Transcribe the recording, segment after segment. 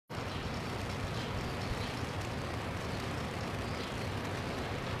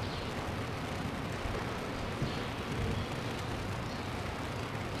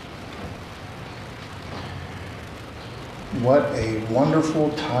What a wonderful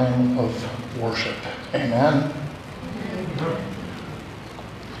time of worship. Amen.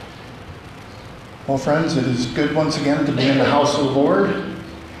 Well, friends, it is good once again to be in the house of the Lord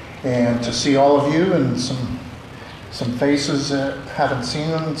and to see all of you and some faces that haven't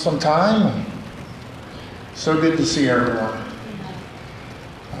seen in some time. And so good to see everyone.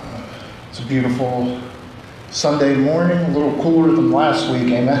 It's a beautiful Sunday morning, a little cooler than last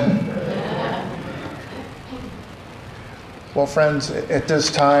week. Amen. Well, friends, at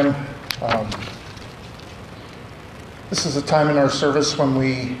this time, this is a time in our service when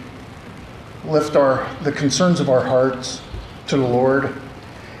we lift the concerns of our hearts to the Lord,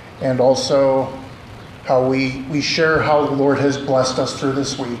 and also how we share how the Lord has blessed us through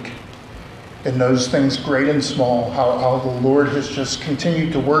this week in those things great and small, how the Lord has just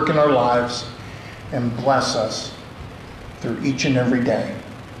continued to work in our lives and bless us through each and every day.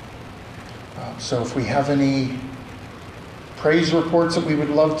 So if we have any praise reports that we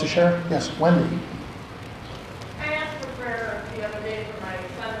would love to share. Yes, Wendy. I asked for prayer the other day for my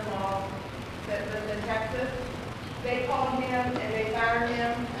son-in-law that lives in Texas. They called him and they fired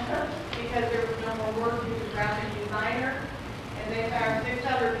him because there was no more work. He was a graphic designer. And they fired 6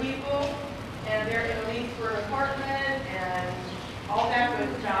 other people, and they're in a lease for an apartment and all that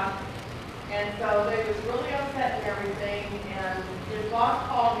good stuff. And so they was really upset and everything. And his boss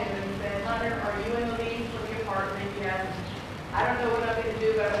called him and said, "Hunter, are you in the lease for the apartment?" Yes. "I don't know what I'm going to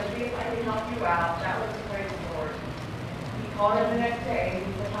do, but I'm going to see if I can help you out." That was the praise the Lord. He called him the next day and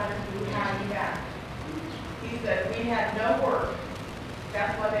he said, "Hunter, we have you back." He said, "We had no work."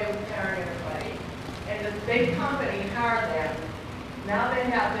 That's why they were firing everybody. And this big company hired them. Now they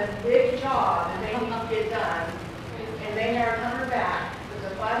have this big job that they need to get done. And they hired Hunter back.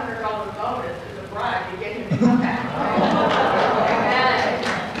 There's a $500 bonus as a bribe to get him to come back.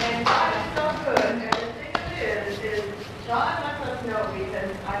 And God is so good. And the thing of it is God lets us know,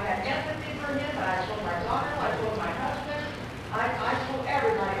 because I had empathy for him, and I told my daughter, I told my husband, I told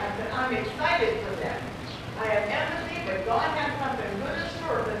everybody, I said, I'm excited for them. I have empathy, but God has something good in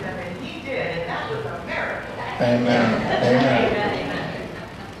store for them, and he did, and that was a miracle. Amen. Amen.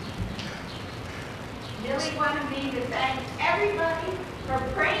 Millie wanted me to thank everybody for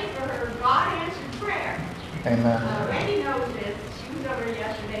praying for her God-answered prayer. Amen. Randy knows this. She was over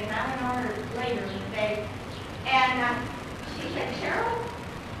yesterday, about an hour later in the day, and she said, "Cheryl,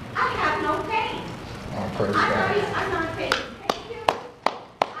 I have no pain. Oh, praise God. I'm not in pain. Thank you.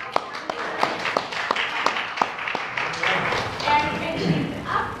 I have no pain."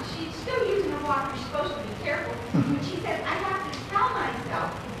 And she's still using her walker. She's supposed to be careful. But she said, "I have to tell myself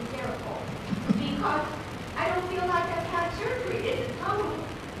to be careful because I don't feel like I've had surgery. It's a total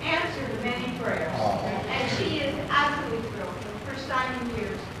answer to many prayers." And she is absolutely thrilled. For the first time in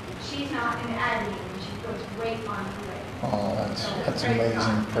years, she's not in agony when she puts weight on her leg. Oh, that's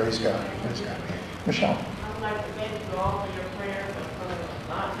amazing. Praise God. Praise God. Michelle. I'd like to thank you all for your prayers. I'm feeling a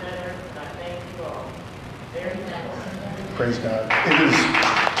lot better, and I thank you all. Very thankful. Praise God. It is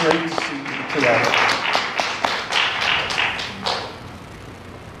great to see you today.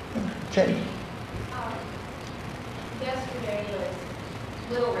 Jenny. Yesterday was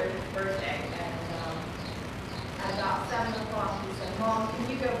Little Rick's birthday, and at about 7 o'clock he said, "Mom, can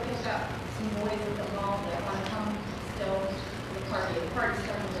you go pick up some boys at the mall that want to come still to the party? The party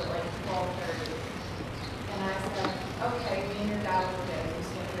started at like 12:30. And I said, "Okay, me and your dad will go. You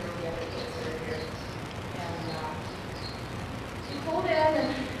stand here with the other kids that are here." And she pulled in,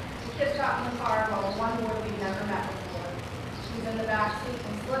 and the kids got in the car. Well, one boy we'd never met before. She was in the back seat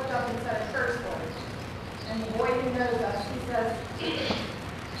and slipped up and said a curse word. And the boy who knows us, he says,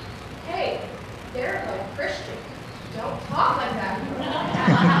 "Hey, they're like Christian. Don't talk like that."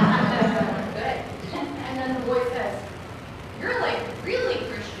 Good. And then the boy says, "You're like really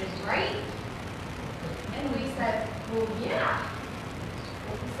Christian, right?" And we said, "Well, yeah."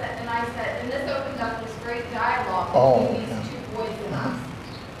 And I said, and this opened up this great dialogue between these 2 boys and us.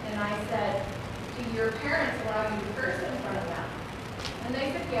 And I said, "Do your parents allow you to curse in front of them?" And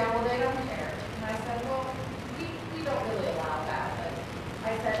they said, "Yeah, well, they don't care." And I said, "Well, we don't really allow that." But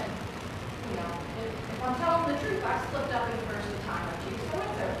I said, "You know, if I'm telling the truth, I've slipped up and cursed a time or two, so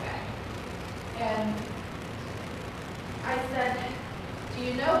it's okay." And I said, "Do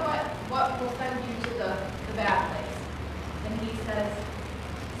you know what will send you to the bad place?" And he says,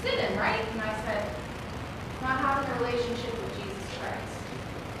 "Sinning, right?" And I said, "Not having a relationship with Jesus Christ."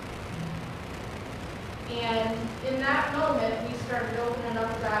 And in that moment, we started opening up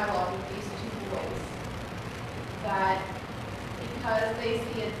a dialogue with these 2 boys. That because they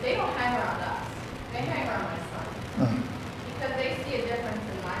see it, they don't hang around us. They hang around my son. Because they see a difference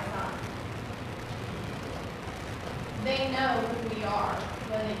in my son. They know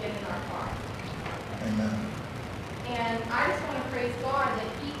Amen. And I just want to praise God that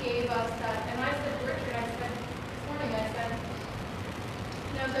he gave us that. And I said to Richard, I said, this morning, I said,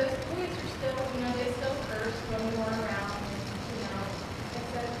 those boys are still, they still curse when we weren't around. I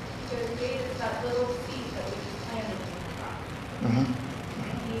said, because he gave us that little seed that we just planted in the crop. Mm-hmm.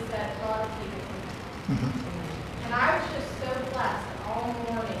 And he said, God will keep it from that. Mm-hmm. And I was just so blessed all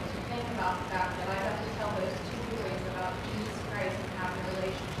morning to think about the fact that I got to tell those two boys about Jesus Christ and have a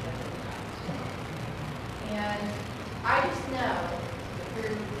relationship with God. And I just know that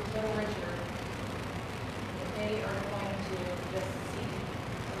through little Richard, that they are going to just see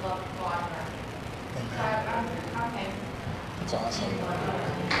the love of God in our people. So I'm thankful. That's awesome.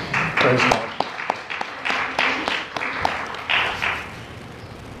 Praise God.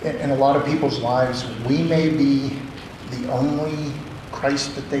 In a lot of people's lives, we may be the only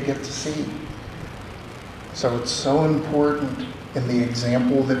Christ that they get to see. So it's so important in the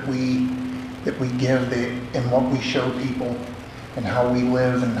example that we give, in what we show people, and how we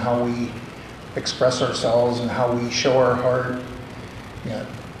live, and how we express ourselves, and how we show our heart.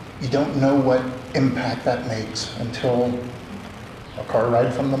 You don't know what impact that makes until a car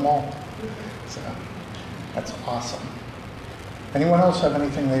ride from the mall. So that's awesome. Anyone else have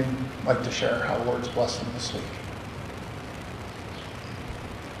anything they'd like to share, how the Lord's blessed them this week?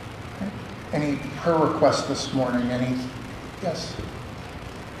 Okay. Any prayer requests this morning? Yes?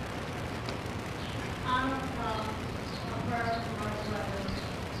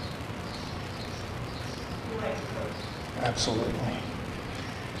 Absolutely.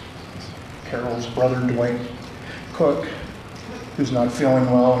 Carol's brother, Dwight Cook, who's not feeling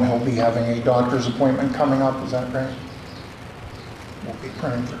well, and he'll be having a doctor's appointment coming up. Is that right? We'll be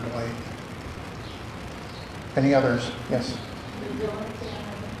praying for Dwight. Any others? Yes? The Dillon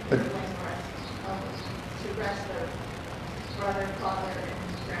family, to rest their brother, father,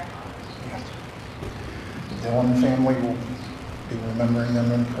 and grandfather. Yes. The Dillon family will be remembering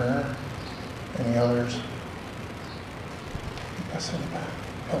them in prayer. Any others? Yes, in the back.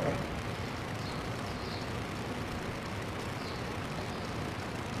 Okay.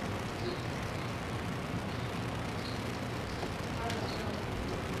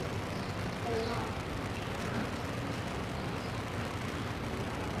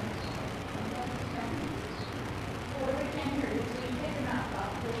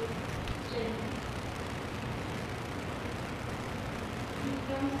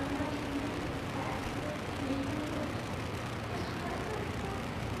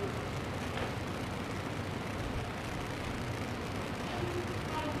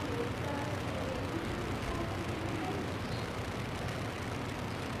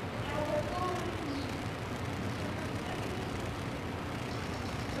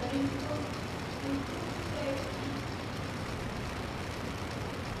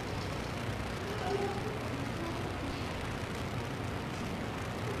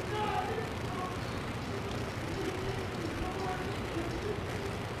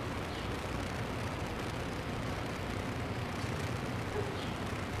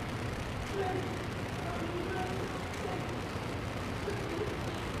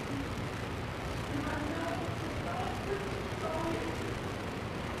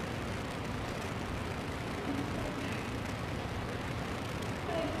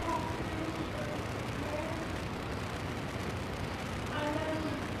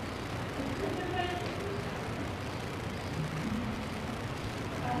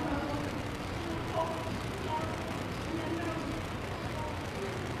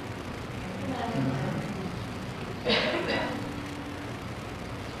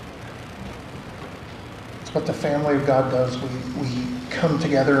 It's what the family of God does. We come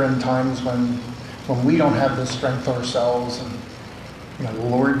together in times when we don't have the strength ourselves, and the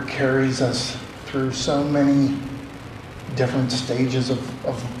Lord carries us through so many different stages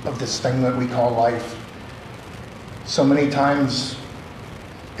of this thing that we call life. So many times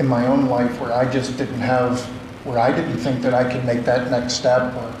in my own life where I just where I didn't think that I could make that next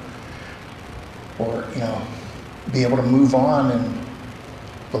step or be able to move on, and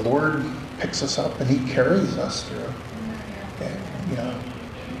the Lord picks us up and He carries us through. And,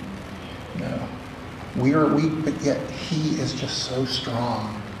 we are weak, but yet He is just so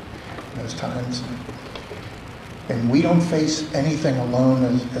strong in those times. And we don't face anything alone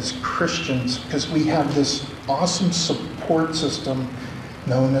as Christians, because we have this awesome support system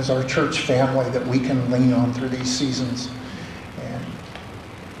known as our church family that we can lean on through these seasons.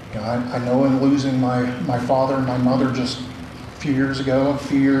 And I know in losing my father and my mother just a few years ago, a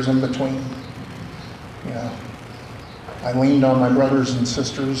few years in between, I leaned on my brothers and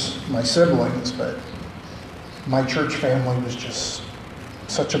sisters, my siblings, but my church family was just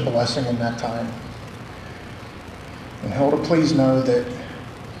such a blessing in that time. And Hilda, please know that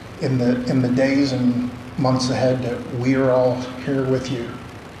in the days and months ahead that we are all here with you.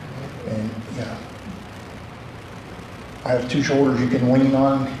 And I have two shoulders you can lean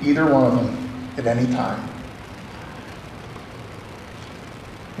on, either one of them, at any time.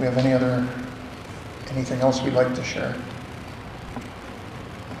 Do we have anything else we'd like to share?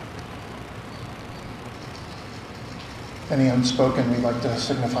 Any unspoken we'd like to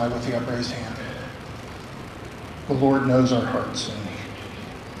signify with the upraised hand? The Lord knows our hearts, and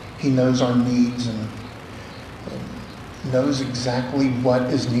He knows our needs, and knows exactly what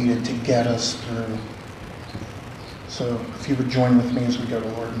is needed to get us through. So if you would join with me as we go to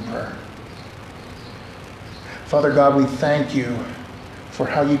Lord in prayer. Father God, we thank you for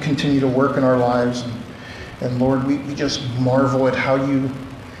how you continue to work in our lives. And Lord, we just marvel at how you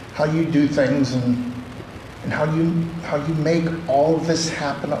do things and how you make all of this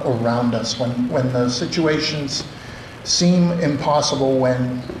happen around us when the situations seem impossible,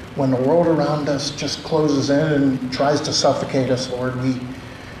 when the world around us just closes in and tries to suffocate us, Lord.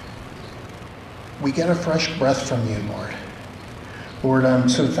 We get a fresh breath from you, Lord. Lord, I'm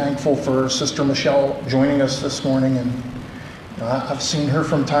so thankful for Sister Michelle joining us this morning. And I've seen her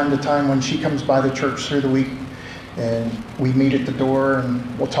from time to time when she comes by the church through the week. And we meet at the door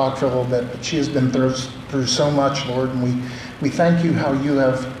and we'll talk for a little bit. But she has been through so much, Lord. And we thank you how you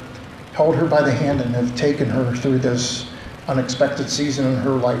have held her by the hand and have taken her through this unexpected season in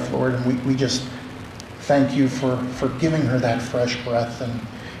her life, Lord. And we just thank you for giving her that fresh breath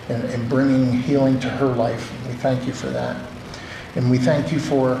and bringing healing to her life. We thank you for that. And we thank you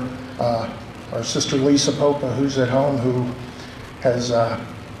for our sister Lisa Popa, who's at home, who has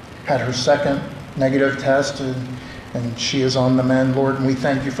had her second negative test, and she is on the mend, Lord. And we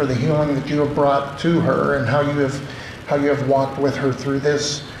thank you for the healing that you have brought to her and how you have walked with her through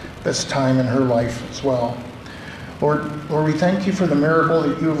this time in her life as well. Lord, we thank you for the miracle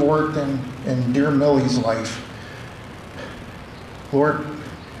that you have worked in dear Millie's life. Lord,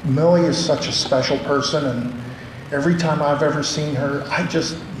 Millie is such a special person, and every time I've ever seen her, I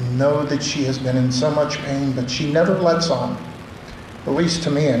just know that she has been in so much pain, but she never lets on, at least to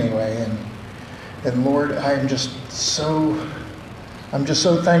me anyway. And Lord, I'm just so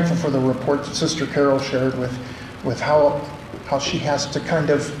thankful for the report that Sister Carol shared with how she has to kind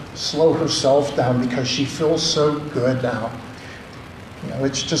of slow herself down because she feels so good now.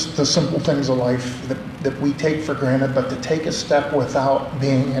 It's just the simple things of life that we take for granted, but to take a step without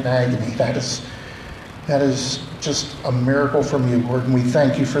being in agony, that is just a miracle from you, Lord. And we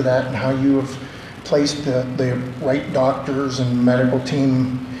thank you for that and how you have placed the right doctors and medical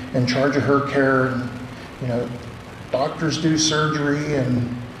team in charge of her care. And, doctors do surgery,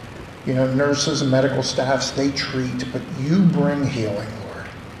 and, nurses and medical staffs, they treat, but you bring healing, Lord.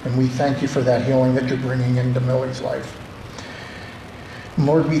 And we thank you for that healing that you're bringing into Millie's life.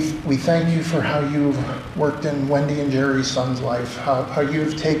 Lord, we thank you for how you've worked in Wendy and Jerry's son's life, how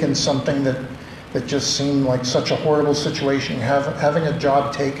you've taken something that just seemed like such a horrible situation, having a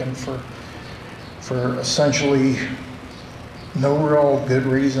job taken for essentially no real good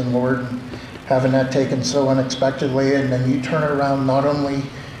reason, Lord, having that taken so unexpectedly, and then you turn it around. Not only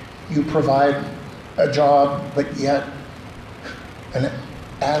you provide a job, but yet an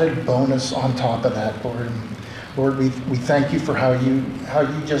added bonus on top of that, Lord. And Lord, we thank you for how you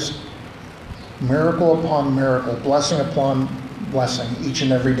just miracle upon miracle, blessing upon blessing each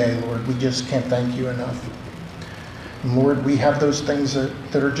and every day, Lord. We just can't thank you enough. And Lord, we have those things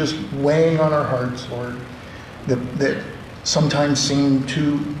that are just weighing on our hearts, Lord, that sometimes seem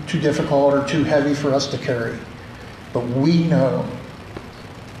too difficult or too heavy for us to carry. But we know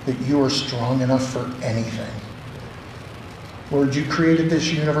that you are strong enough for anything. Lord, you created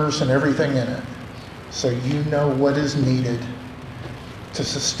this universe and everything in it, so you know what is needed to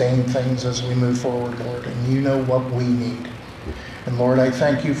sustain things as we move forward, Lord, and you know what we need. And Lord, I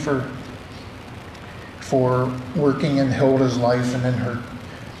thank you for working in Hilda's life and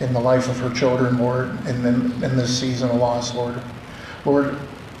in the life of her children, Lord, in this season of loss, Lord. Lord,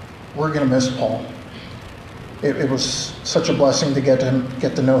 we're going to miss Paul. It was such a blessing to get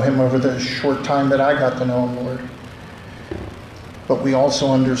to know him over the short time that I got to know him, Lord. But we also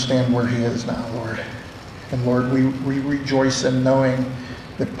understand where he is now, Lord. And Lord, we rejoice in knowing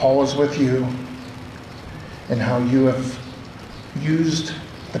that Paul is with you and how you have used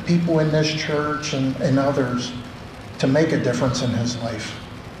the people in this church and others to make a difference in his life.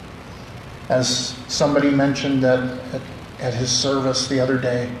 As somebody mentioned at his service the other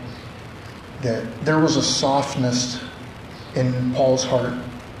day, that there was a softness in Paul's heart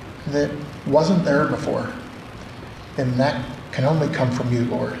that wasn't there before. And that can only come from you,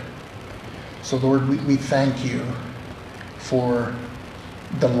 Lord. So Lord, we thank you for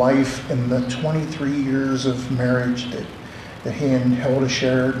the life and the 23 years of marriage that he and Hilda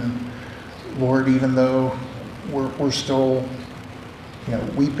shared. And Lord, even though we're still,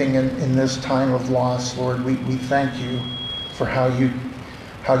 weeping in this time of loss, Lord, we thank you for how you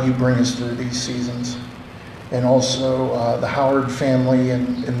bring us through these seasons. And also the Howard family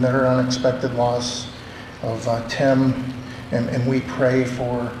and their unexpected loss of Tim. And we pray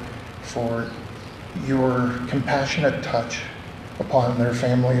for your compassionate touch upon their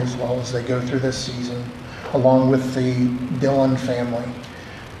family as well as they go through this season, along with the Dillon family,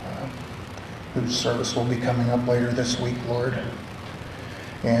 whose service will be coming up later this week, Lord.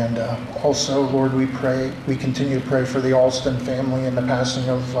 And also, Lord, we continue to pray for the Alston family and the passing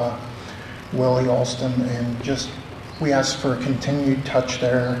of Willie Alston, and just we ask for a continued touch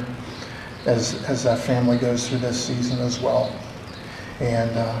there as that family goes through this season as well.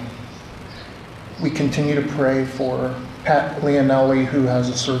 And we continue to pray for Pat Leonelli, who has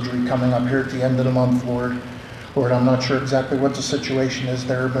a surgery coming up here at the end of the month, Lord. Lord, I'm not sure exactly what the situation is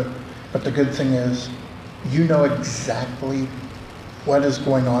there, but the good thing is you know exactly what is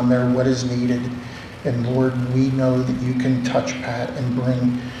going on there, what is needed. And Lord, we know that you can touch Pat and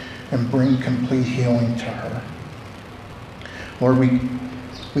bring complete healing to her. Lord,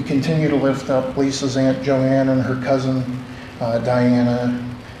 we continue to lift up Lisa's Aunt Joanne and her cousin Diana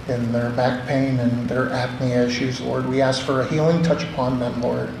and their back pain and their apnea issues, Lord. We ask for a healing touch upon them,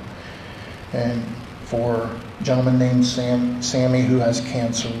 Lord. And for a gentleman named Sammy who has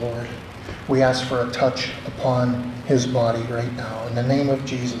cancer, Lord. We ask for a touch upon his body right now. In the name of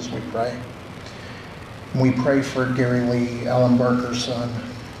Jesus, we pray. And we pray for Gary Lee, Ellen Barker's son,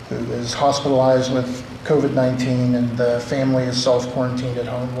 who is hospitalized with COVID-19 and the family is self-quarantined at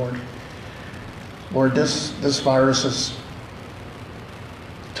home, Lord. Lord, this virus has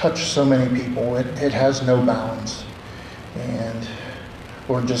touched so many people. It has no bounds. And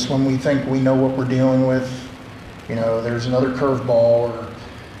Lord, just when we think we know what we're dealing with, there's another curveball, or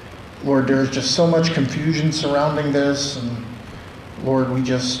Lord, there's just so much confusion surrounding this. And Lord, we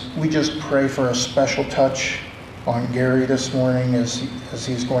just pray for a special touch on Gary this morning as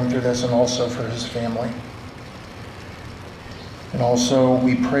he's going through this, and also for his family. And also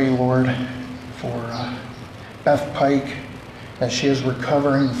we pray, Lord, for Beth Pike as she is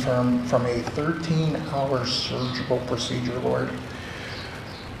recovering from a 13-hour surgical procedure, Lord.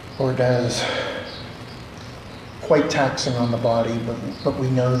 Lord, that is quite taxing on the body, but we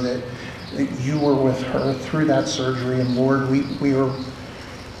know that you were with her through that surgery. And Lord,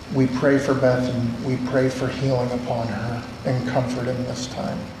 we pray for Beth, and we pray for healing upon her and comfort in this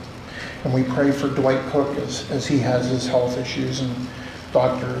time. And we pray for Dwight Cook as he has his health issues and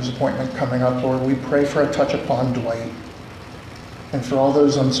doctor's appointment coming up, Lord. We pray for a touch upon Dwight. And for all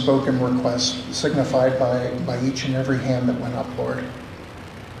those unspoken requests signified by each and every hand that went up, Lord.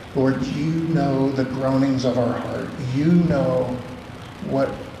 Lord, you know the groanings of our heart. You know what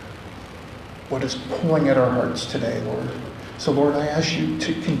is pulling at our hearts today, Lord. So, Lord, I ask you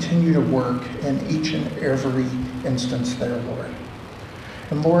to continue to work in each and every instance there, Lord.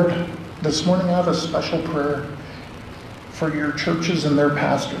 And Lord, this morning I have a special prayer for your churches and their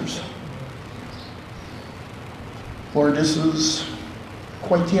pastors. Lord, this is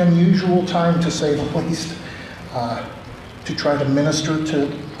quite the unusual time, to say the least, to try to minister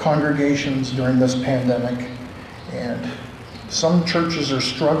to congregations during this pandemic. And some churches are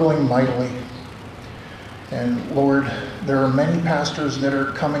struggling mightily. And Lord, there are many pastors that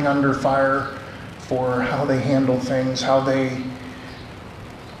are coming under fire for how they handle things,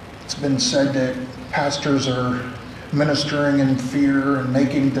 it's been said that pastors are ministering in fear and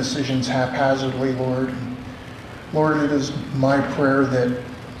making decisions haphazardly, Lord. Lord, it is my prayer that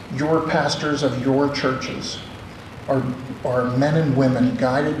your pastors of your churches are men and women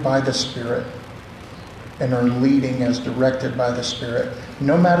guided by the Spirit and are leading as directed by the Spirit.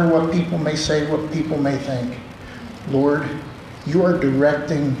 No matter what people may say, what people may think, Lord, you are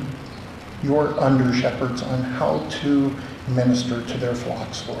directing your under-shepherds on how to minister to their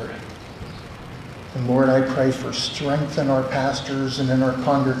flocks, Lord. And Lord, I pray for strength in our pastors and in our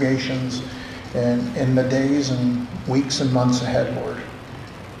congregations and in the days and weeks and months ahead, Lord.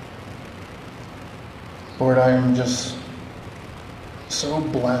 Lord, I am just so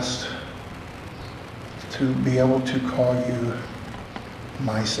blessed to be able to call you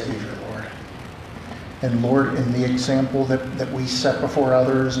my Savior, Lord. And Lord, in the example that we set before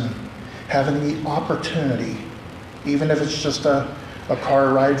others, and having the opportunity, even if it's just a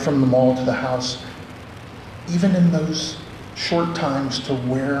car ride from the mall to the house, even in those short times to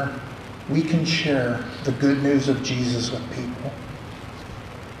where we can share the good news of Jesus with people.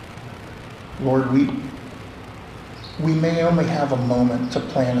 Lord, we we may only have a moment to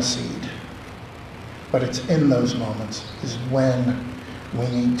plant a seed, but it's in those moments is when we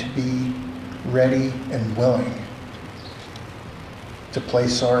need to be ready and willing to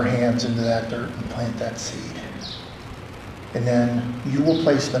place our hands into that dirt and plant that seed. And then you will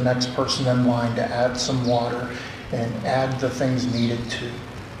place the next person in line to add some water and add the things needed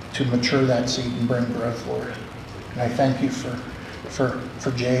to mature that seed and bring growth, Lord. And I thank you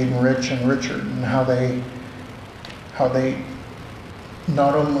for Jade and Rich and Richard and how they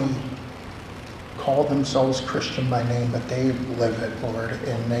not only call themselves Christian by name, but they live it, Lord,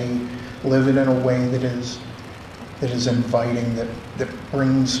 and they live it in a way that is inviting, that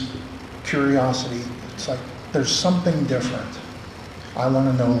brings curiosity. It's like there's something different. I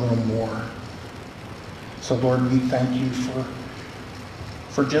want to know a little more. So Lord, we thank you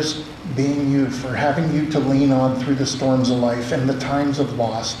for just being you, for having you to lean on through the storms of life and the times of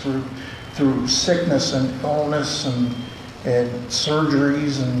loss, through sickness and illness and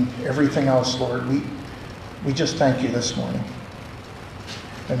surgeries and everything else, Lord. We just thank you this morning.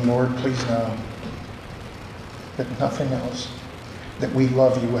 And Lord, please know that nothing else, that we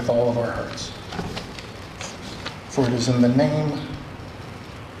love you with all of our hearts. For it is in the name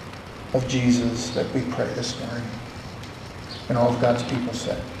of Jesus that we pray this morning. And all of God's people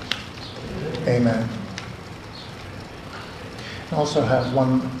said, amen. I also have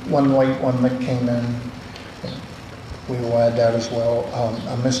one late one that came in. We will add that as well.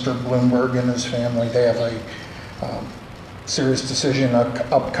 Mr. Bloomberg and his family, they have a serious decision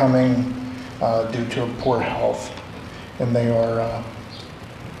upcoming due to poor health. And they are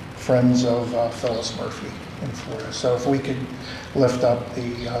friends of Phyllis Murphy in Florida. So if we could lift up the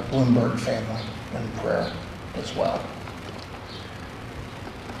Bloomberg family in prayer as well.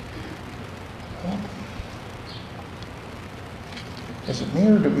 Is it me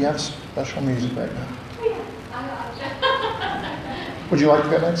or do we have special music right now? Would you like to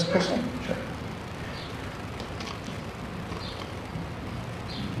go next, Crystal? Sure.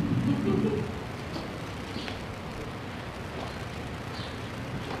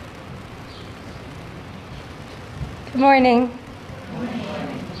 Good morning.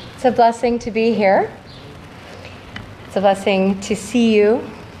 It's a blessing to be here. It's a blessing to see you.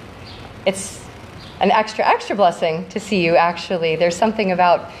 It's an extra blessing to see you, actually. There's something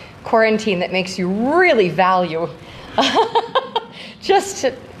about quarantine that makes you really value just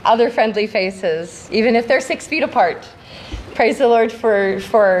other friendly faces, even if they're 6 feet apart. Praise the Lord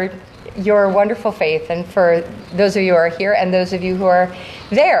for your wonderful faith, and for those of you who are here and those of you who are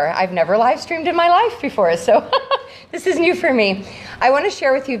there. I've never live streamed in my life before, so this is new for me. I want to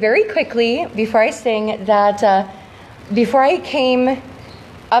share with you very quickly before I sing that before I came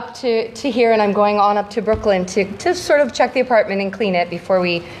up to here, and I'm going on up to Brooklyn to sort of check the apartment and clean it before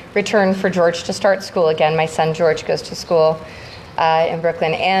we return for George to start school again. My son George goes to school in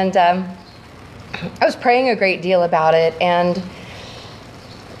Brooklyn, and I was praying a great deal about it and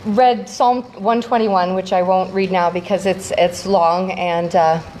read Psalm 121, which I won't read now because it's long, and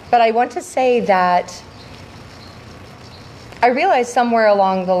but I want to say that I realized somewhere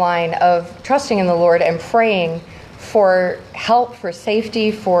along the line of trusting in the Lord and praying for help, for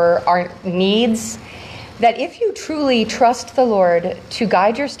safety, for our needs, that if you truly trust the Lord to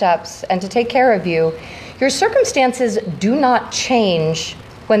guide your steps and to take care of you, your circumstances do not change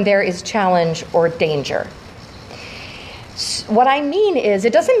when there is challenge or danger. What I mean is,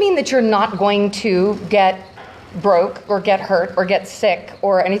 it doesn't mean that you're not going to get broke or get hurt or get sick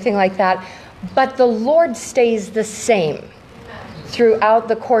or anything like that, but the Lord stays the same throughout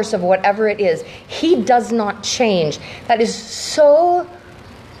the course of whatever it is. He does not change. That is so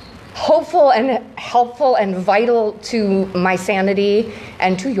hopeful and helpful and vital to my sanity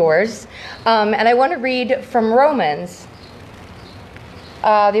and to yours. And I want to read from Romans.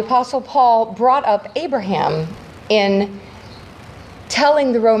 The Apostle Paul brought up Abraham in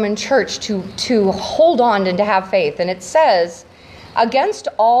telling the Roman church to hold on and to have faith. And it says, against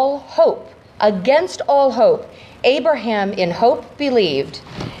all hope, Abraham in hope believed,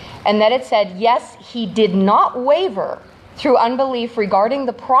 and that it said, yes, he did not waver through unbelief regarding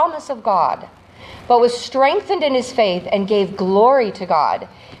the promise of God, but was strengthened in his faith and gave glory to God,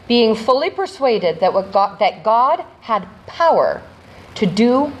 being fully persuaded that God had power to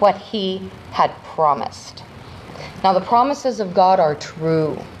do what he had promised. Now, the promises of God are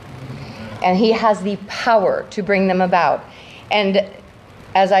true, and he has the power to bring them about. And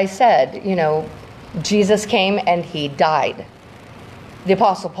as I said, Jesus came and he died. The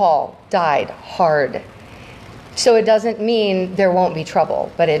Apostle Paul died hard. So it doesn't mean there won't be trouble,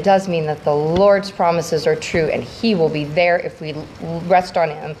 but it does mean that the Lord's promises are true, and he will be there if we rest on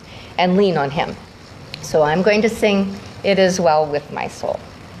him and lean on him. So I'm going to sing It Is Well With My Soul.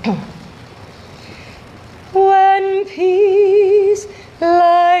 When peace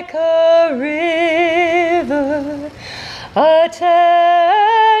like a river attendeth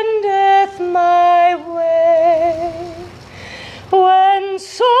my way, when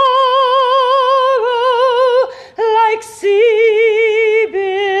sorrow like sea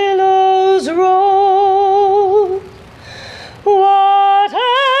billows roll, whatever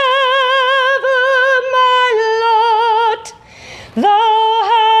my lot, thou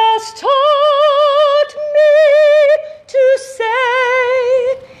hast taught me to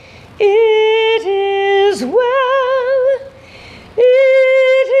say, it is well,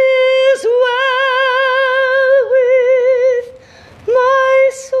 it is well with my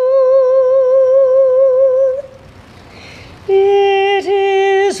soul. It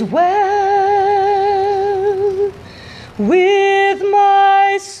is well with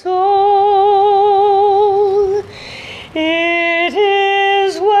my soul. It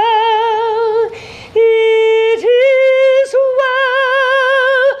is well, it is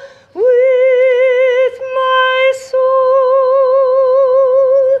well with my soul.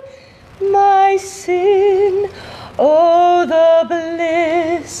 My sin, oh, the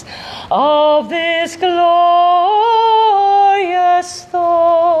bliss of this glorious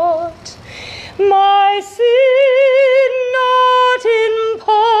thought. My sin not in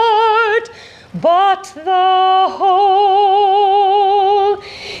part, but the whole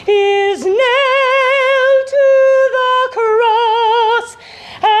is nailed to the cross,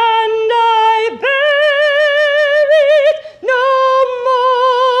 and I bear it no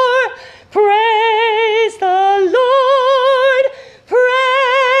more. Praise the Lord,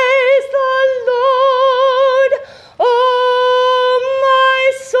 praise the Lord, oh my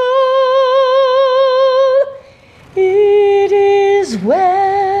soul. It is well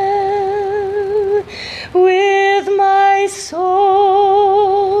with my soul.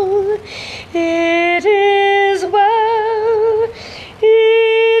 It is well,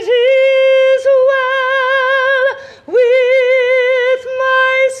 it is well with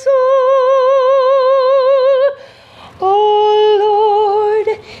my soul. Oh Lord,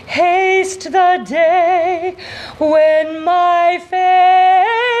 haste the day when my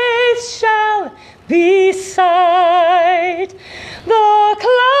faith shall be sight, the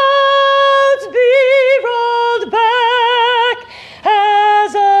clouds be rolled back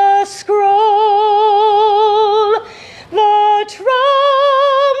as a scroll, the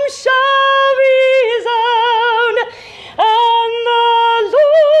trump shall resound, and the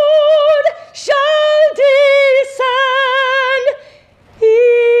Lord shall descend.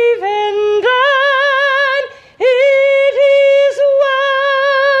 Even then it is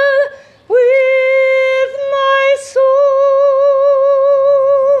well with my soul.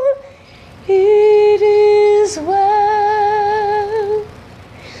 It is well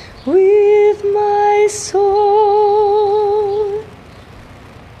with my soul.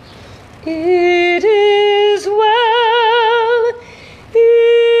 It is well,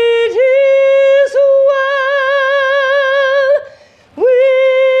 it is well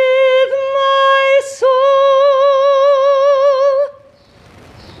with my soul.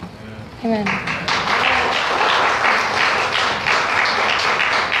 Amen.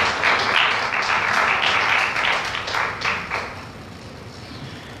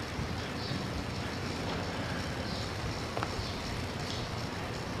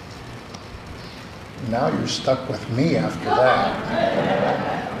 Now you're stuck with me after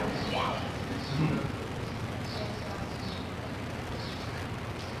that.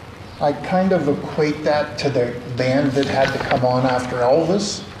 I kind of equate that to the band that had to come on after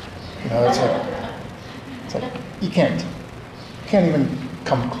Elvis. You know, it's like you can't even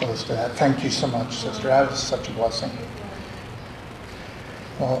come close to that. Thank you so much, sister. That was such a blessing.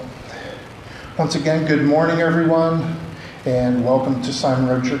 Well, once again, good morning, everyone, and welcome to Simon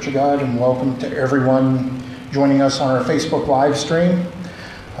Road Church of God, and welcome to everyone joining us on our Facebook live stream.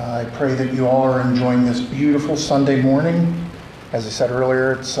 I pray that you all are enjoying this beautiful Sunday morning. As I said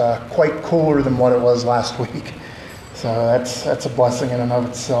earlier, it's quite cooler than what it was last week. So that's a blessing in and of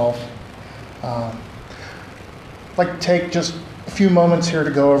itself. I'd like to take just a few moments here to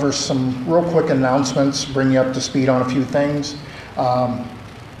go over some real quick announcements, bring you up to speed on a few things.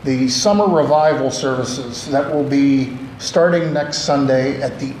 The summer revival services that will be starting next Sunday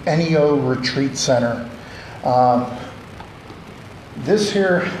at the NEO Retreat Center. This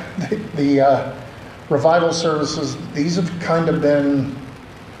here, the revival services, these have kind of been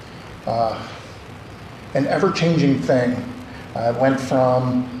an ever-changing thing. It went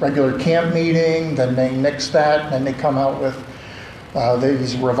from regular camp meeting, then they nixed that, and then they come out with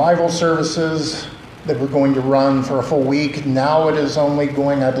these revival services. that were going to run for a full week. Now it is only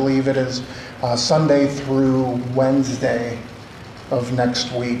going, I believe it is Sunday through Wednesday of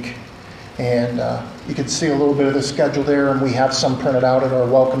next week. And you can see a little bit of the schedule there, and we have some printed out at our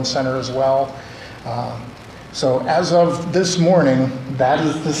Welcome Center as well. So as of this morning, that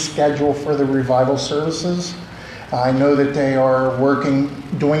is the schedule for the revival services. I know that they are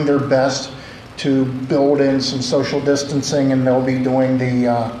doing their best to build in some social distancing, and they'll be doing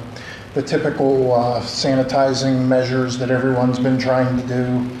the typical sanitizing measures that everyone's been trying to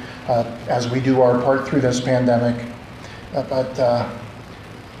do as we do our part through this pandemic. But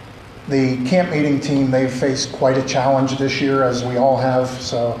the camp meeting team, they've faced quite a challenge this year, as we all have.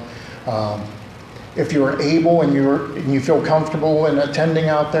 So if you're able and you feel comfortable in attending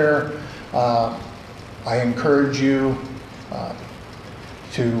out there, I encourage you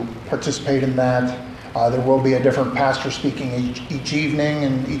to participate in that. There will be a different pastor speaking each evening,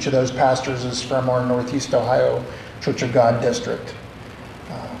 and each of those pastors is from our Northeast Ohio Church of God district.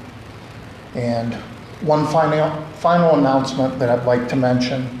 And one final announcement that I'd like to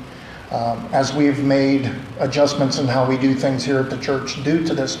mention. As we've made adjustments in how we do things here at the church due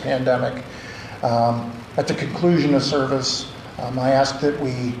to this pandemic, at the conclusion of service, I ask that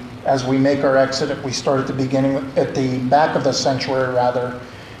as we make our exit, we start at the back of the sanctuary rather,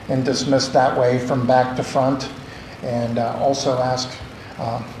 and dismiss that way from back to front. And also ask,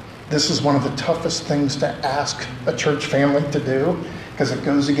 this is one of the toughest things to ask a church family to do, because it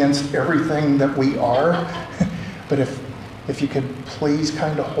goes against everything that we are. But if you could please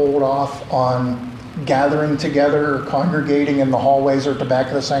kind of hold off on gathering together or congregating in the hallways or at the back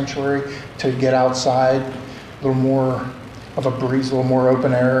of the sanctuary to get outside, a little more of a breeze, a little more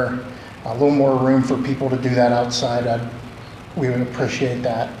open air, a little more room for people to do that outside, we would appreciate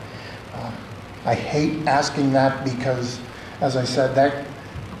that. I hate asking that because, as I said,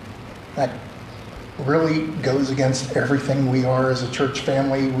 that really goes against everything we are as a church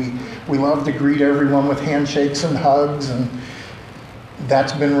family. We love to greet everyone with handshakes and hugs, and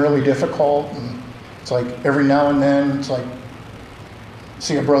that's been really difficult. And it's like every now and then, it's like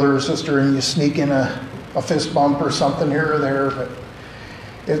see a brother or sister and you sneak in a fist bump or something here or there. But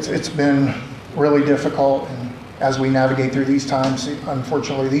it's been really difficult, and as we navigate through these times,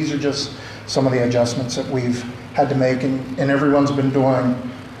 unfortunately, these are just some of the adjustments that we've had to make, and everyone's been doing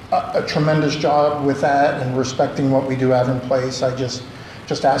a tremendous job with that and respecting what we do have in place. I just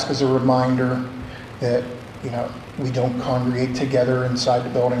ask as a reminder that, we don't congregate together inside the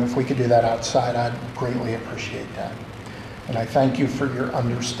building. If we could do that outside, I'd greatly appreciate that. And I thank you for your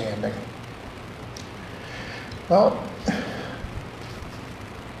understanding. Well,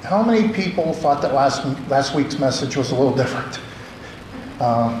 how many people thought that last week's message was a little different?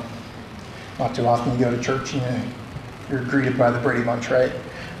 Not too often you go to church and you're greeted by the Brady Bunch, right?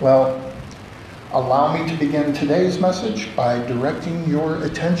 Well, allow me to begin today's message by directing your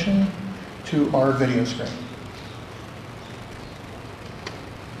attention to our video screen.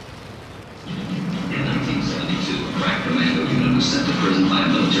 In 1972, a crack commando unit was sent to prison by a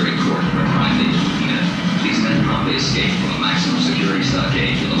military court for a crime they didn't commit. These men promptly escaped from a maximum security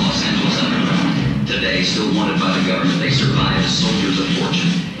stockade to the Los Angeles underground. Today, still wanted by the government, they survive as soldiers of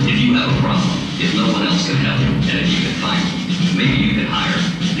fortune. If you have a problem, if no one else can help, and if you can find them, maybe you can hire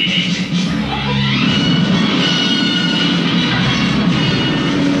the A-Team.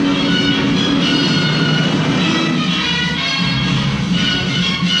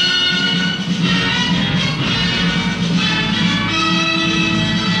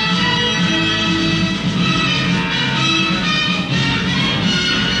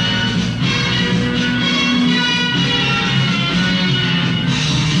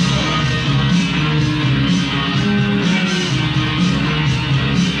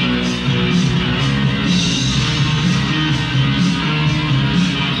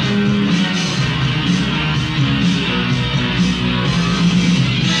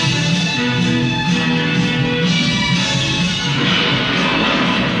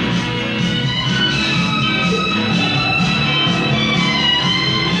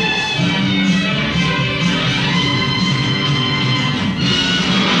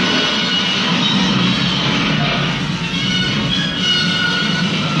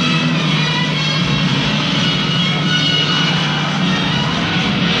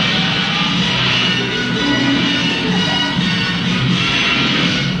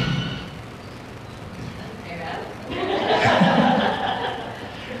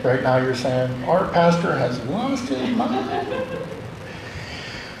 Right now you're saying, our pastor has lost his mind.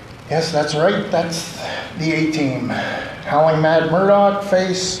 Yes, that's right. That's the A-Team. Howling Mad Murdoch,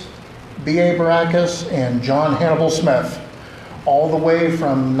 Face, B.A. Baracus, and John Hannibal Smith all the way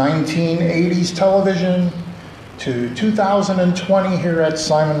from 1980s television to 2020 here at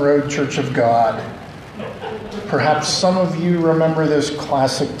Simon Road Church of God. Perhaps some of you remember this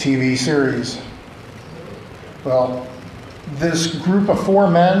classic TV series. Well, this group of 4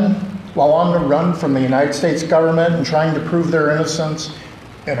 men, while on the run from the United States government and trying to prove their innocence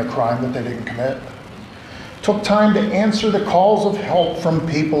in a crime that they didn't commit, took time to answer the calls of help from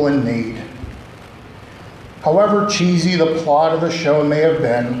people in need. However cheesy the plot of the show may have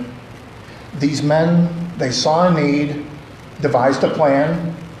been, these men, they saw a need, devised a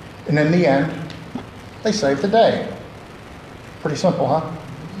plan, and in the end, they saved the day. Pretty simple, huh?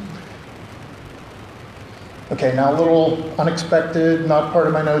 Okay, now a little unexpected, not part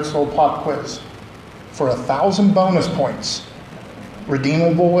of my notes, little pop quiz. For 1,000 bonus points,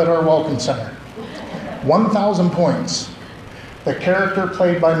 redeemable at our Welcome Center. 1,000 points. The character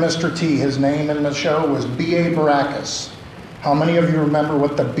played by Mr. T, his name in the show was B.A. Baracus. How many of you remember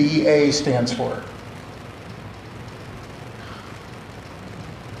what the B.A. stands for?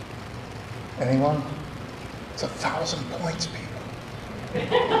 Anyone? It's 1,000 points, people.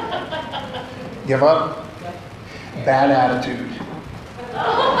 Give up? Bad attitude.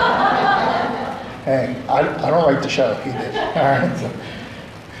 Hey, I don't like the show. He did. All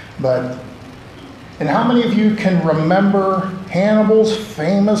right. And how many of you can remember Hannibal's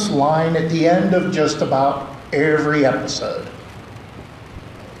famous line at the end of just about every episode?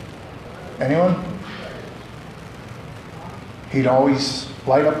 Anyone? He'd always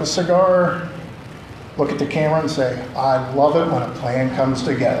light up a cigar, look at the camera and say, "I love it when a plan comes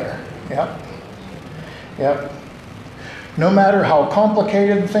together." Yep. No matter how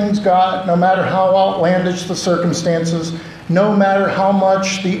complicated things got, no matter how outlandish the circumstances, no matter how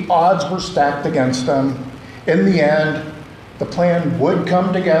much the odds were stacked against them, in the end, the plan would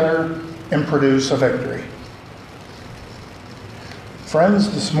come together and produce a victory.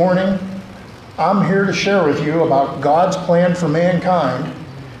 Friends, this morning, I'm here to share with you about God's plan for mankind,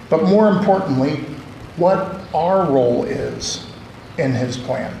 but more importantly, what our role is in His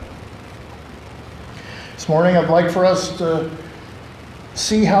plan. This morning, I'd like for us to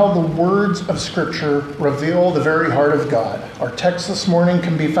see how the words of Scripture reveal the very heart of God. Our text this morning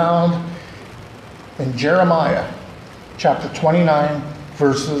can be found in Jeremiah chapter 29,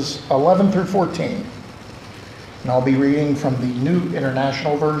 verses 11 through 14. And I'll be reading from the New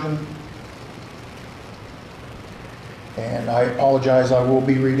International Version. And I apologize, I will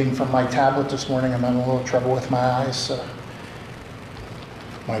be reading from my tablet this morning. I'm having a little trouble with my eyes. So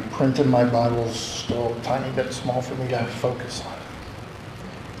my print in my Bible is still a tiny bit small for me to focus on.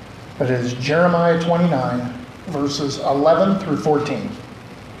 But it is Jeremiah 29, verses 11 through 14.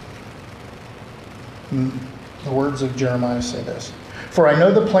 The words of Jeremiah say this: "For I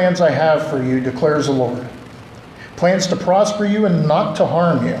know the plans I have for you, declares the Lord. Plans to prosper you and not to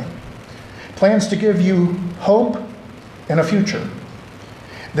harm you. Plans to give you hope and a future.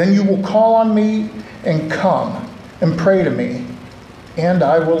 Then you will call on me and come and pray to me, and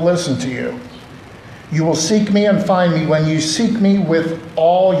I will listen to you. You will seek me and find me when you seek me with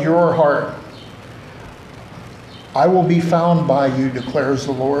all your heart. I will be found by you, declares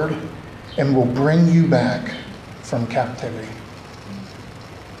the Lord, and will bring you back from captivity."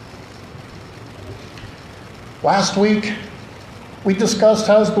 Last week, we discussed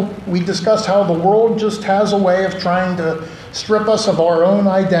how the world just has a way of trying to strip us of our own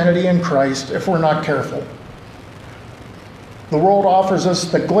identity in Christ if we're not careful. The world offers us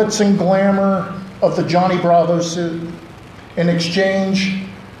the glitz and glamour of the Johnny Bravo suit in exchange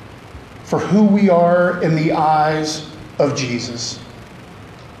for who we are in the eyes of Jesus.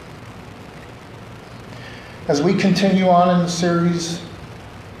 As we continue on in the series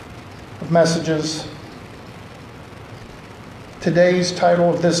of messages, today's title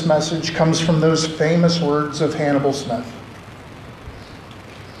of this message comes from those famous words of Hannibal Smith.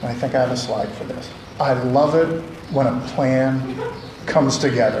 And I think I have a slide for this. "I love it when a plan comes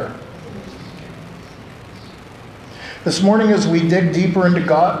together." This morning, as we dig deeper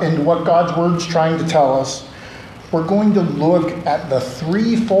into what God's Word's trying to tell us, we're going to look at the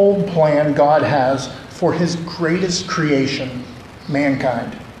threefold plan God has for His greatest creation,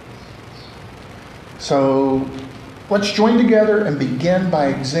 mankind. So let's join together and begin by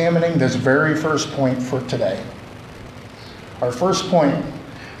examining this very first point for today. Our first point: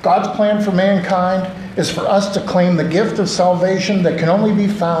 God's plan for mankind is for us to claim the gift of salvation that can only be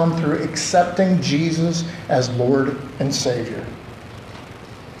found through accepting Jesus as Lord and Savior.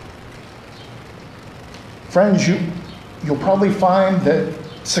 Friends, you'll probably find that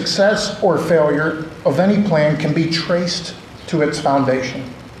success or failure of any plan can be traced to its foundation.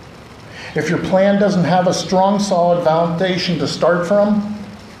 If your plan doesn't have a strong, solid foundation to start from,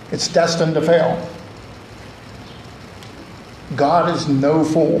 it's destined to fail. God is no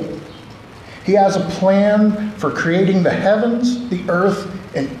fool. He has a plan for creating the heavens, the earth,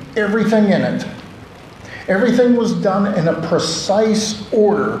 and everything in it. Everything was done in a precise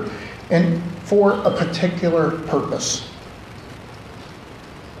order and for a particular purpose.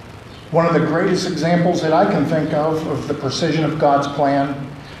 One of the greatest examples that I can think of the precision of God's plan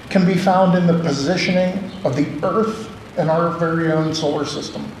can be found in the positioning of the earth in our very own solar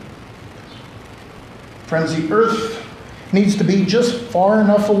system. Friends, the earth needs to be just far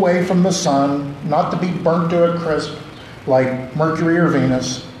enough away from the sun, not to be burnt to a crisp like Mercury or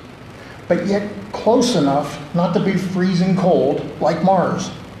Venus, but yet close enough not to be freezing cold like Mars.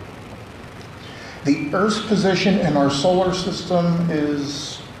 The Earth's position in our solar system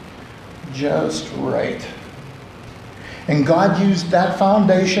is just right. And God used that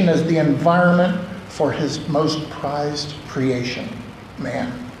foundation as the environment for his most prized creation,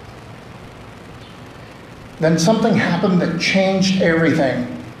 man. Then something happened that changed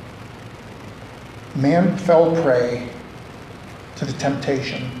everything. Man fell prey to the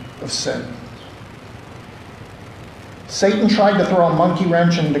temptation of sin. Satan tried to throw a monkey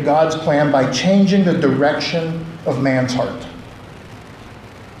wrench into God's plan by changing the direction of man's heart.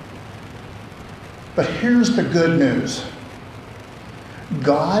 But here's the good news.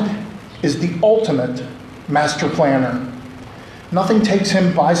 God is the ultimate master planner. Nothing takes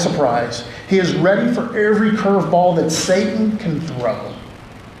him by surprise. He is ready for every curveball that Satan can throw.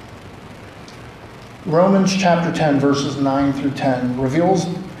 Romans chapter 10, verses 9 through 10 reveals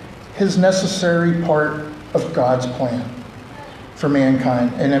his necessary part of God's plan for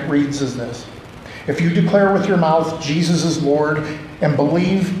mankind. And it reads as this: if you declare with your mouth Jesus is Lord and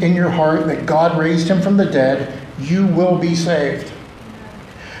believe in your heart that God raised him from the dead, you will be saved.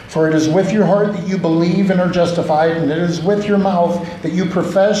 For it is with your heart that you believe and are justified, and it is with your mouth that you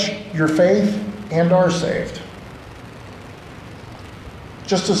profess your faith and are saved.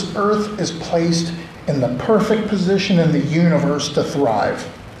 Just as Earth is placed in the perfect position in the universe to thrive,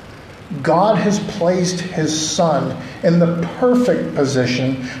 God has placed his Son in the perfect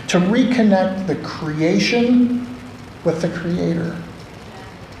position to reconnect the creation with the Creator.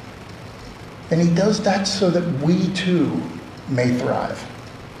 And he does that so that we too may thrive.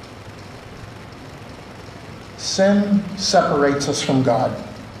 Sin separates us from God.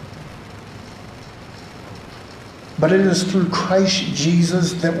 But it is through Christ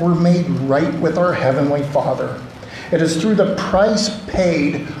Jesus that we're made right with our Heavenly Father. It is through the price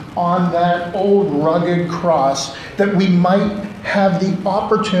paid on that old rugged cross that we might have the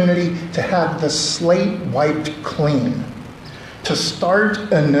opportunity to have the slate wiped clean, to start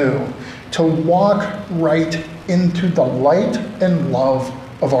anew, to walk right into the light and love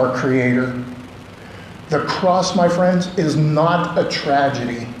of our Creator. The cross, my friends, is not a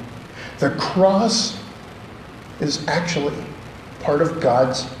tragedy. The cross is actually part of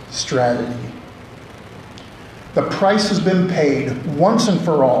God's strategy. The price has been paid once and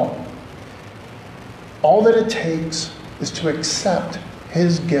for all. All that it takes is to accept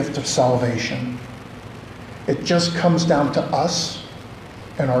his gift of salvation. It just comes down to us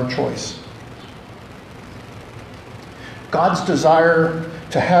and our choice. God's desire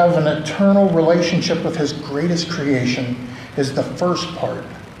to have an eternal relationship with his greatest creation is the first part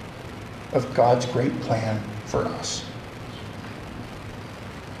of God's great plan for us.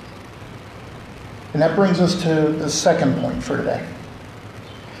 And that brings us to the second point for today.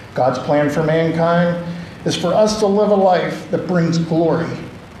 God's plan for mankind is for us to live a life that brings glory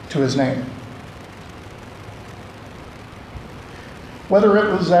to his name. Whether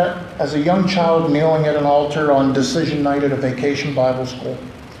it was as a young child kneeling at an altar on decision night at a vacation Bible school,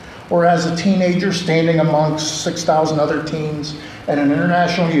 or as a teenager standing amongst 6,000 other teens at an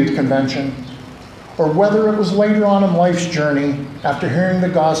international youth convention, or whether it was later on in life's journey after hearing the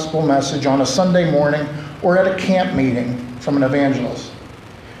gospel message on a Sunday morning or at a camp meeting from an evangelist,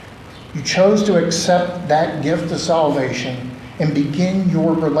 you chose to accept that gift of salvation and begin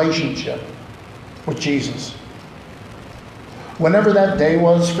your relationship with Jesus. Whenever that day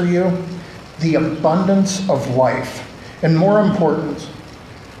was for you, the abundance of life, and more important,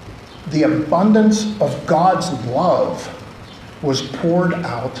 the abundance of God's love was poured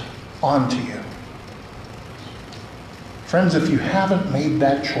out onto you. Friends, if you haven't made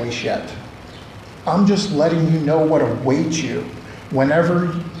that choice yet, I'm just letting you know what awaits you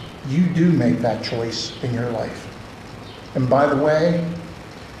whenever you do make that choice in your life. And by the way,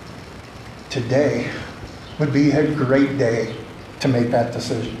 today would be a great day to make that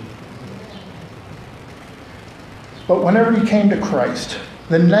decision. But whenever you came to Christ,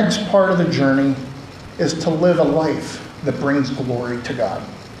 The next part of the journey is to live a life that brings glory to God.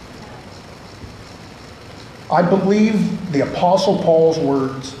 I believe the Apostle Paul's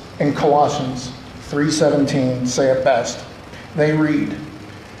words in Colossians 3:17 say it best. They read,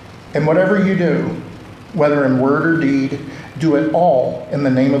 "And whatever you do, whether in word or deed, do it all in the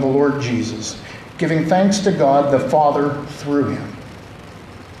name of the Lord Jesus, giving thanks to God the Father through him."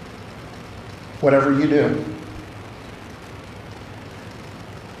 Whatever you do.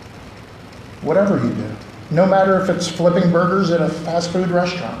 Whatever you do. No matter if it's flipping burgers at a fast food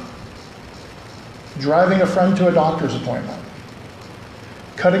restaurant, driving a friend to a doctor's appointment,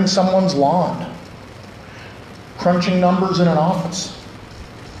 cutting someone's lawn, crunching numbers in an office,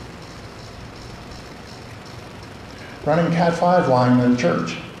 running Cat 5 line in a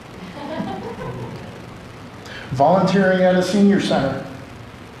church, volunteering at a senior center,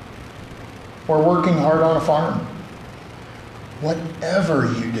 or working hard on a farm. Whatever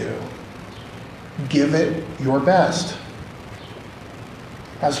you do, give it your best.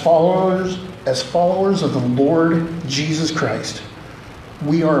 As followers of the Lord Jesus Christ,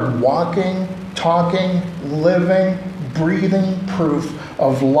 we are walking, talking, living, breathing proof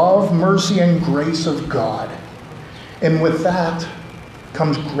of love, mercy, and grace of God. And with that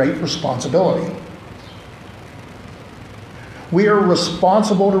comes great responsibility. We are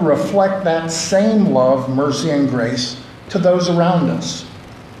responsible to reflect that same love, mercy, and grace to those around us.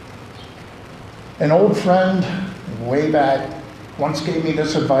 An old friend way back once gave me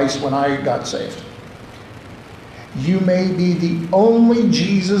this advice when I got saved. You may be the only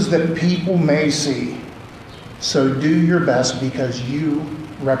Jesus that people may see, so do your best because you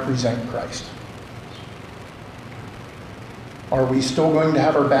represent Christ. Are we still going to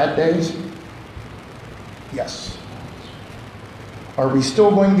have our bad days? Yes. Are we still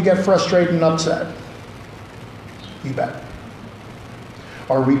going to get frustrated and upset? You bet.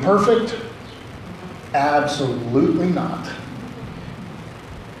 Are we perfect? Absolutely not.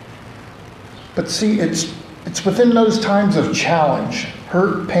 But see, it's within those times of challenge,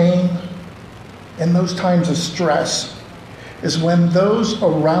 hurt, pain, and those times of stress is when those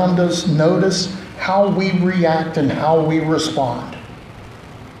around us notice how we react and how we respond.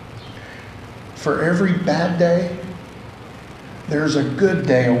 For every bad day, there's a good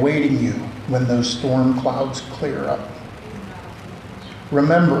day awaiting you when those storm clouds clear up.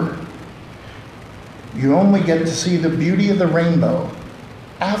 Remember, you only get to see the beauty of the rainbow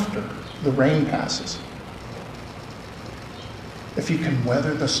after the rain passes. If you can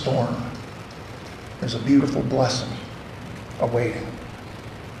weather the storm, there's a beautiful blessing awaiting.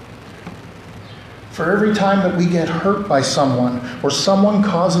 For every time that we get hurt by someone or someone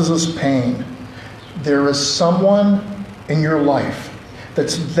causes us pain, there is someone in your life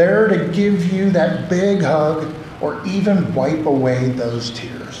that's there to give you that big hug or even wipe away those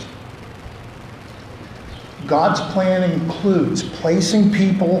tears. God's plan includes placing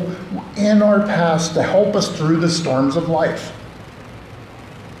people in our past to help us through the storms of life.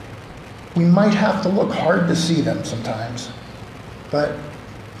 We might have to look hard to see them sometimes, but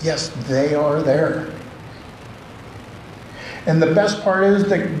yes, they are there. And the best part is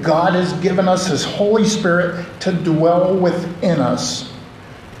that God has given us His Holy Spirit to dwell within us.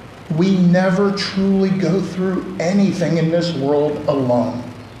 We never truly go through anything in this world alone.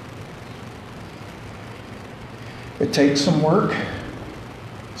 It takes some work,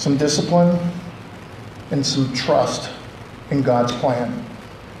 some discipline, and some trust in God's plan.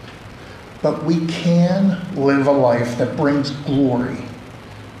 But we can live a life that brings glory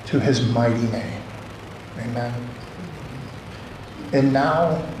to His mighty name. Amen. And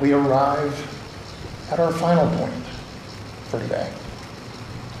now we arrive at our final point for today.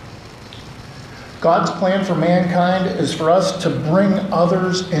 God's plan for mankind is for us to bring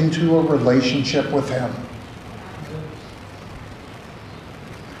others into a relationship with Him.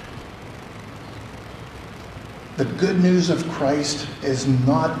 The good news of Christ is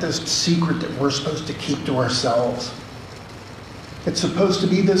not this secret that we're supposed to keep to ourselves. It's supposed to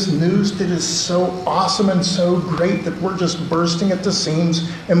be this news that is so awesome and so great that we're just bursting at the seams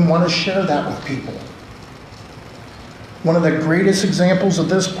and want to share that with people. One of the greatest examples of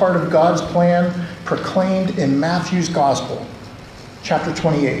this part of God's plan proclaimed in Matthew's Gospel, chapter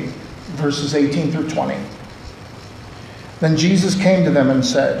 28, verses 18 through 20. Then Jesus came to them and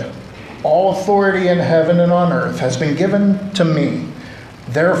said, "All authority in heaven and on earth has been given to me.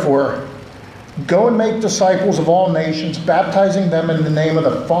 Therefore, go and make disciples of all nations, baptizing them in the name of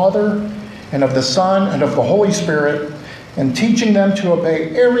the Father and of the Son and of the Holy Spirit, and teaching them to obey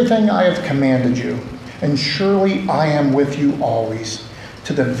everything I have commanded you. And surely I am with you always,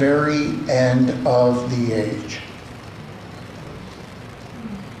 to the very end of the age."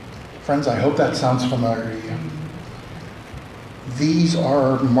 Friends, I hope that sounds familiar to you. These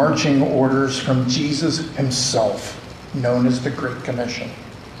are marching orders from Jesus himself, known as the Great Commission.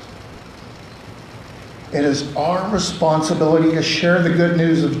 It is our responsibility to share the good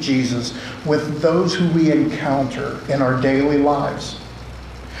news of Jesus with those who we encounter in our daily lives.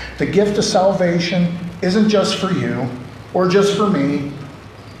 The gift of salvation isn't just for you, or just for me,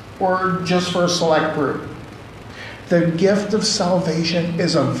 or just for a select group. The gift of salvation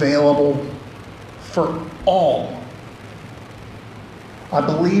is available for all. I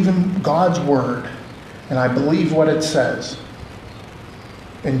believe in God's word, and I believe what it says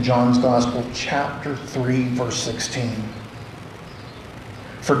in John's Gospel, chapter 3, verse 16.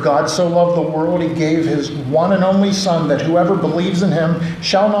 For God so loved the world, he gave his one and only Son, that whoever believes in him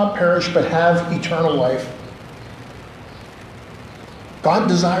shall not perish but have eternal life. God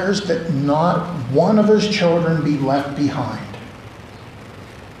desires that not one of his children be left behind.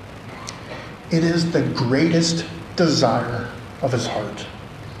 It is the greatest desire of his heart.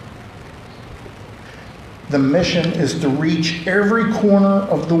 The mission is to reach every corner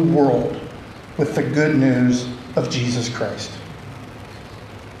of the world with the good news of Jesus Christ.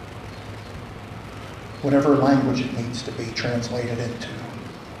 Whatever language it needs to be translated into,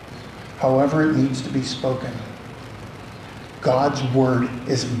 however it needs to be spoken, God's word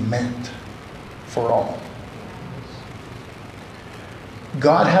is meant for all.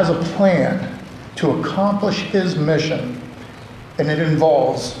 God has a plan to accomplish his mission, and it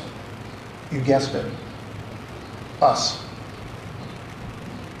involves, you guessed it, us.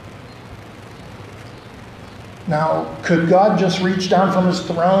 Now, could God just reach down from his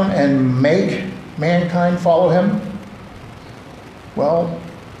throne and make mankind follow him? Well,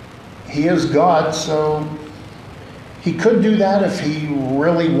 he is God, so he could do that if he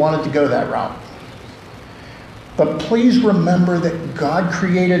really wanted to go that route. But please remember that God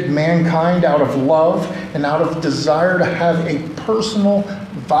created mankind out of love and out of desire to have a personal,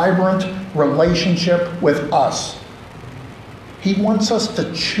 vibrant relationship with us. He wants us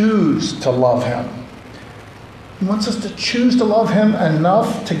to choose to love him. He wants us to choose to love him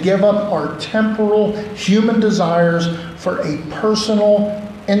enough to give up our temporal human desires for a personal,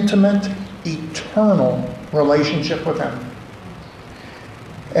 intimate, eternal relationship with him.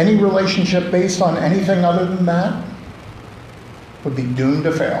 Any relationship based on anything other than that would be doomed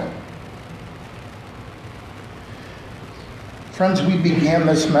to fail. Friends, we began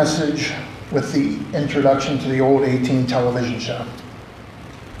this message with the introduction to the old 18 television show.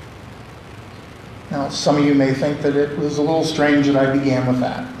 Now, some of you may think that it was a little strange that I began with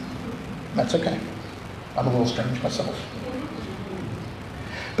that. That's okay. I'm a little strange myself.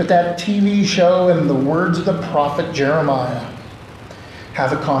 But that TV show and the words of the prophet Jeremiah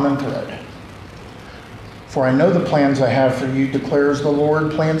have a common thread. For I know the plans I have for you, declares the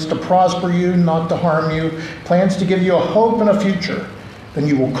Lord, plans to prosper you, not to harm you, plans to give you a hope and a future. Then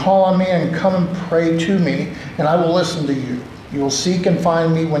you will call on me and come and pray to me, and I will listen to you. You will seek and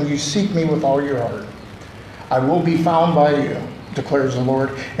find me when you seek me with all your heart. I will be found by you, declares the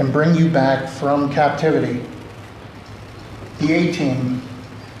Lord, and bring you back from captivity. The A-Team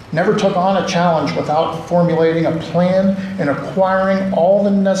never took on a challenge without formulating a plan and acquiring all the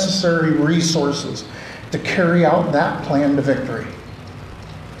necessary resources to carry out that plan to victory.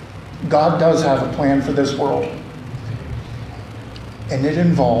 God does have a plan for this world, and it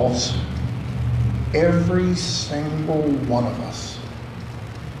involves every single one of us.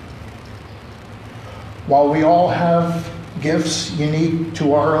 While we all have gifts unique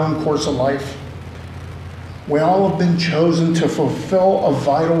to our own course of life, we all have been chosen to fulfill a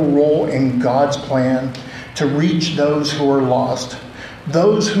vital role in God's plan to reach those who are lost,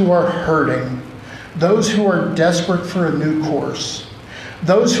 those who are hurting, those who are desperate for a new course,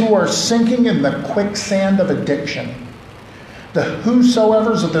 those who are sinking in the quicksand of addiction, the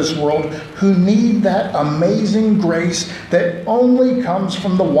whosoevers of this world who need that amazing grace that only comes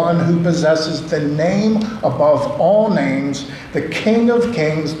from the one who possesses the name above all names, the King of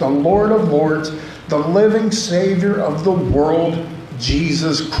Kings, the Lord of Lords, the living Savior of the world,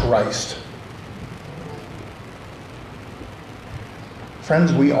 Jesus Christ.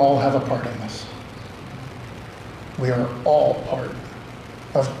 Friends, we all have a part in this. We are all part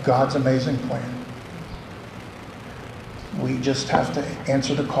of God's amazing plan. We just have to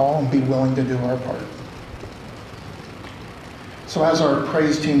answer the call and be willing to do our part. So as our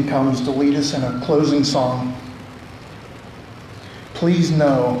praise team comes to lead us in a closing song, please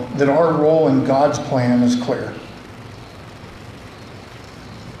know that our role in God's plan is clear.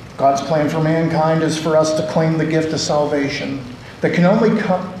 God's plan for mankind is for us to claim the gift of salvation that can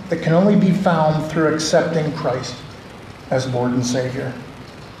only be found through accepting Christ as Lord and Savior.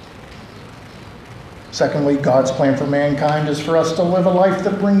 Secondly, God's plan for mankind is for us to live a life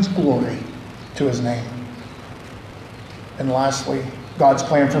that brings glory to his name. And lastly, God's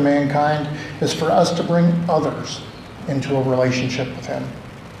plan for mankind is for us to bring others into a relationship with him.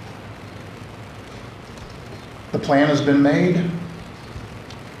 The plan has been made.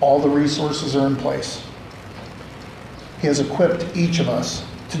 All the resources are in place. He has equipped each of us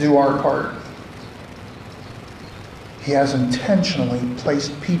to do our part. He has intentionally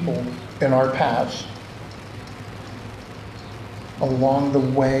placed people in our paths along the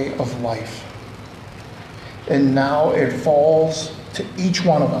way of life. And now it falls to each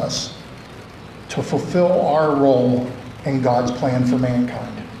one of us to fulfill our role in God's plan for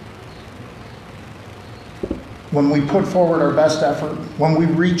mankind. When we put forward our best effort, when we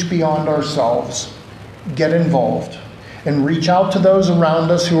reach beyond ourselves, get involved, and reach out to those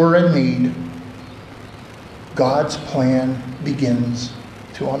around us who are in need, God's plan begins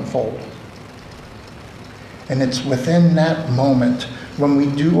to unfold. And it's within that moment when we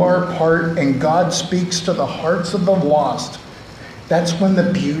do our part and God speaks to the hearts of the lost, that's when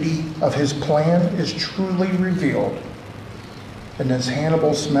the beauty of his plan is truly revealed. And as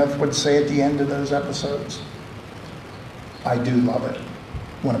Hannibal Smith would say at the end of those episodes, I do love it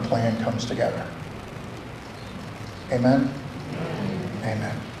when a plan comes together. Amen?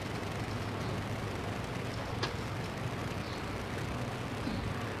 Amen.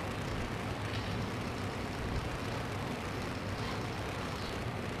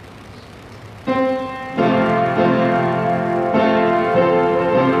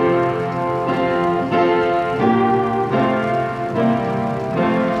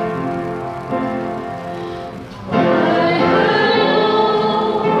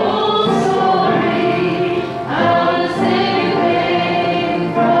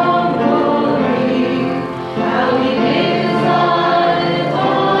 From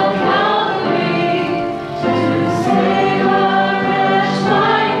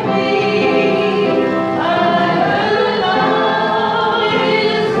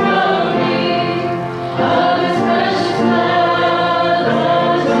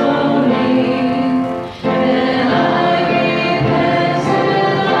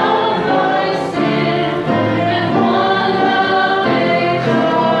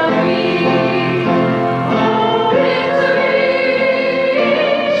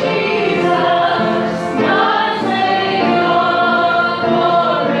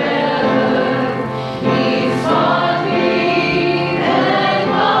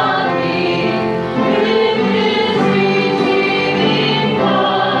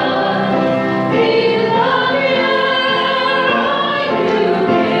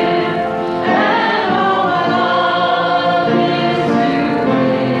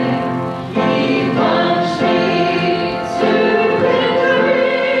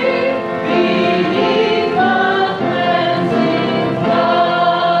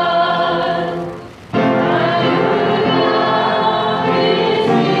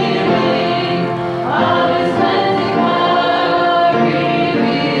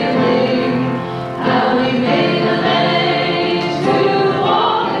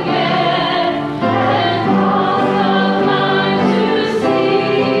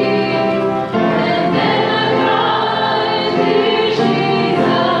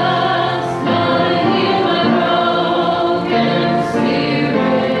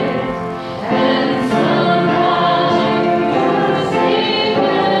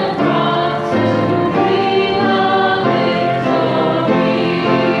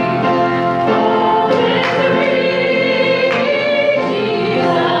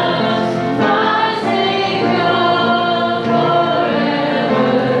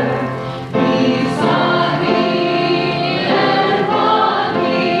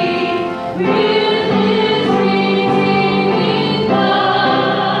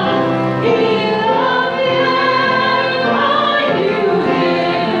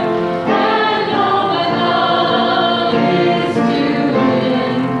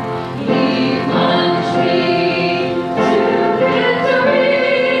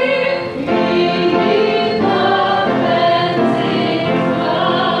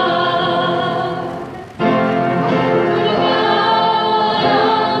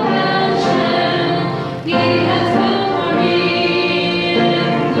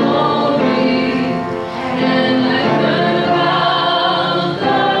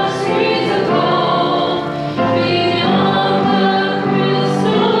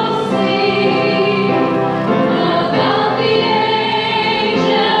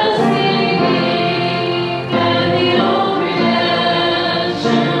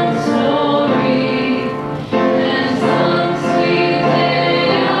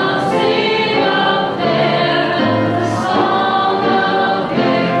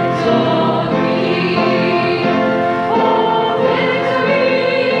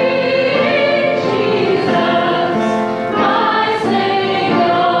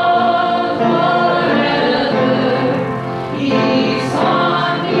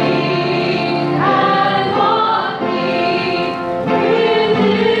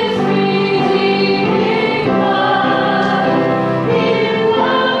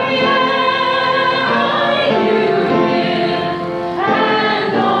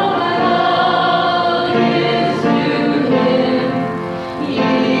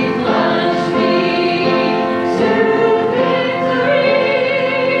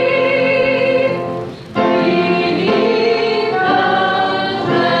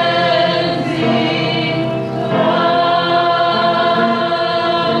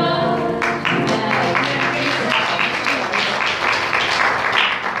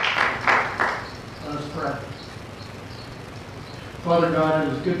Father God,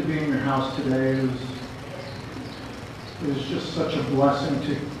 it is good to be in your house today. It is just such a blessing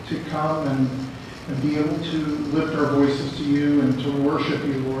to come and be able to lift our voices to you and to worship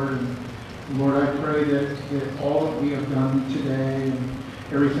you, Lord. And Lord, I pray that all that we have done today and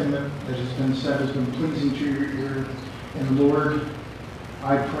everything that has been said has been pleasing to your ear. And Lord,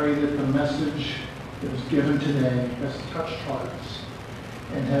 I pray that the message that was given today has touched hearts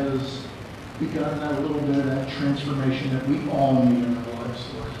and has begun that little bit of that transformation that we all need in our lives,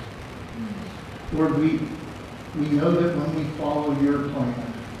 Lord. Lord, we know that when we follow your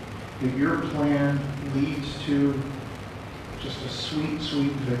plan, that your plan leads to just a sweet,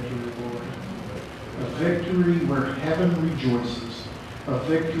 sweet victory, Lord. A victory where heaven rejoices. A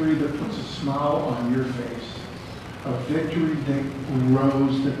victory that puts a smile on your face. A victory that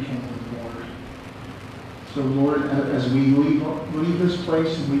grows the kingdom, Lord. So, Lord, as we leave this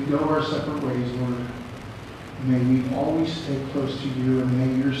place and we go our separate ways, Lord, may we always stay close to you, and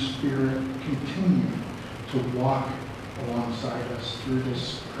may your Spirit continue to walk alongside us through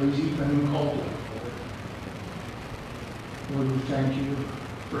this crazy thing called life, Lord. Lord, we thank you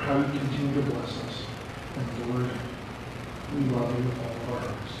for how you continue to bless us. And Lord, we love you with all of our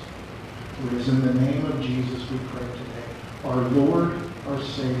hearts. For it is in the name of Jesus we pray today, our Lord, our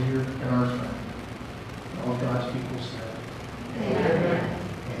Savior, and our friend. And all God's people said, Amen.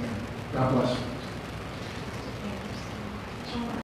 Amen. God bless you.